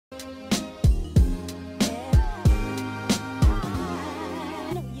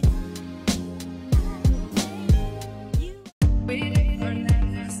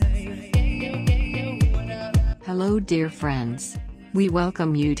Hello dear friends. We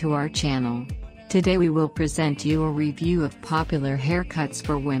welcome you to our channel. Today we will present you a review of popular haircuts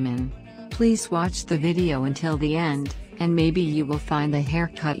for women. Please watch the video until the end, and maybe you will find the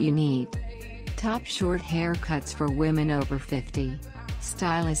haircut you need. Top short haircuts for women over 50.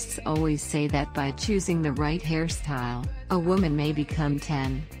 Stylists always say that by choosing the right hairstyle, a woman may become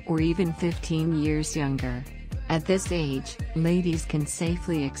 10, or even 15 years younger. At this age, ladies can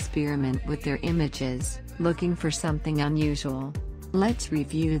safely experiment with their images, looking for something unusual. Let's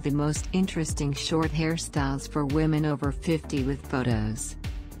review the most interesting short hairstyles for women over 50 with photos.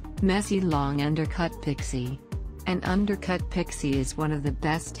 Messy long undercut pixie. An undercut pixie is one of the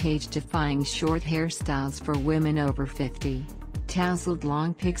best age-defying short hairstyles for women over 50. Tousled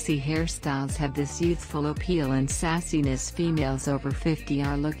long pixie hairstyles have this youthful appeal and sassiness females over 50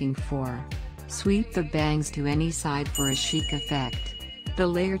 are looking for. Sweep the bangs to any side for a chic effect. The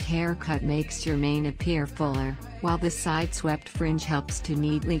layered haircut makes your mane appear fuller, while the side-swept fringe helps to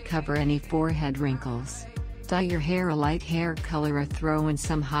neatly cover any forehead wrinkles. Dye your hair a light hair color or throw in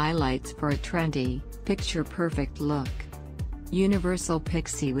some highlights for a trendy, picture-perfect look. Universal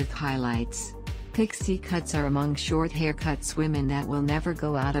pixie with highlights. Pixie cuts are among short haircuts women that will never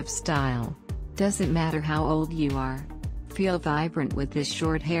go out of style. Doesn't matter how old you are. Feel vibrant with this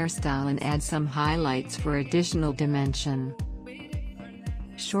short hairstyle and add some highlights for additional dimension.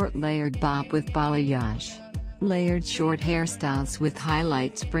 Short layered bob with balayage. Layered short hairstyles with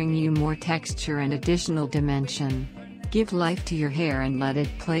highlights bring you more texture and additional dimension. Give life to your hair and let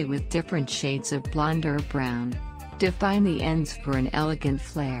it play with different shades of blonde or brown. Define the ends for an elegant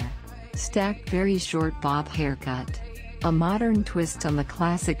flare. Stacked very short bob haircut. A modern twist on the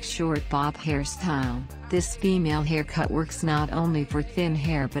classic short bob hairstyle, this female haircut works not only for thin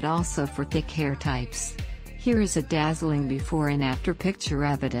hair but also for thick hair types. Here is a dazzling before and after picture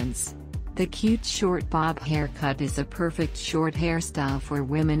evidence. The cute short bob haircut is a perfect short hairstyle for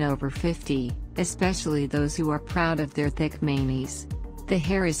women over 50, especially those who are proud of their thick manes. The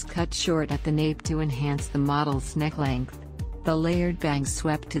hair is cut short at the nape to enhance the model's neck length. The layered bangs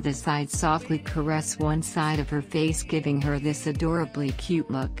swept to the side softly caress one side of her face, giving her this adorably cute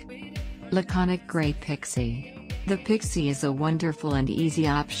look. Laconic gray pixie. The pixie is a wonderful and easy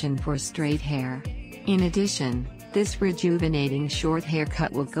option for straight hair. In addition, this rejuvenating short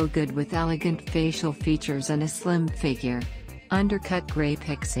haircut will go good with elegant facial features and a slim figure. Undercut gray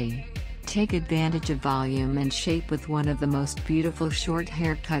pixie. Take advantage of volume and shape with one of the most beautiful short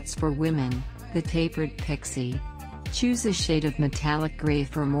haircuts for women, the tapered pixie. Choose a shade of metallic gray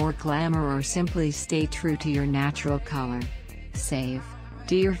for more glamour or simply stay true to your natural color. Save.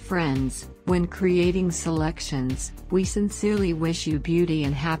 Dear friends, when creating selections, we sincerely wish you beauty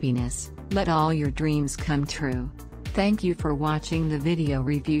and happiness. Let all your dreams come true. Thank you for watching the video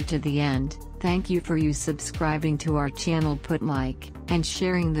review to the end. Thank you for you subscribing to our channel, put like, and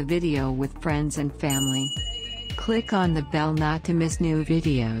sharing the video with friends and family. Click on the bell not to miss new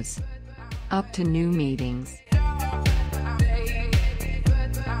videos. Up to new meetings.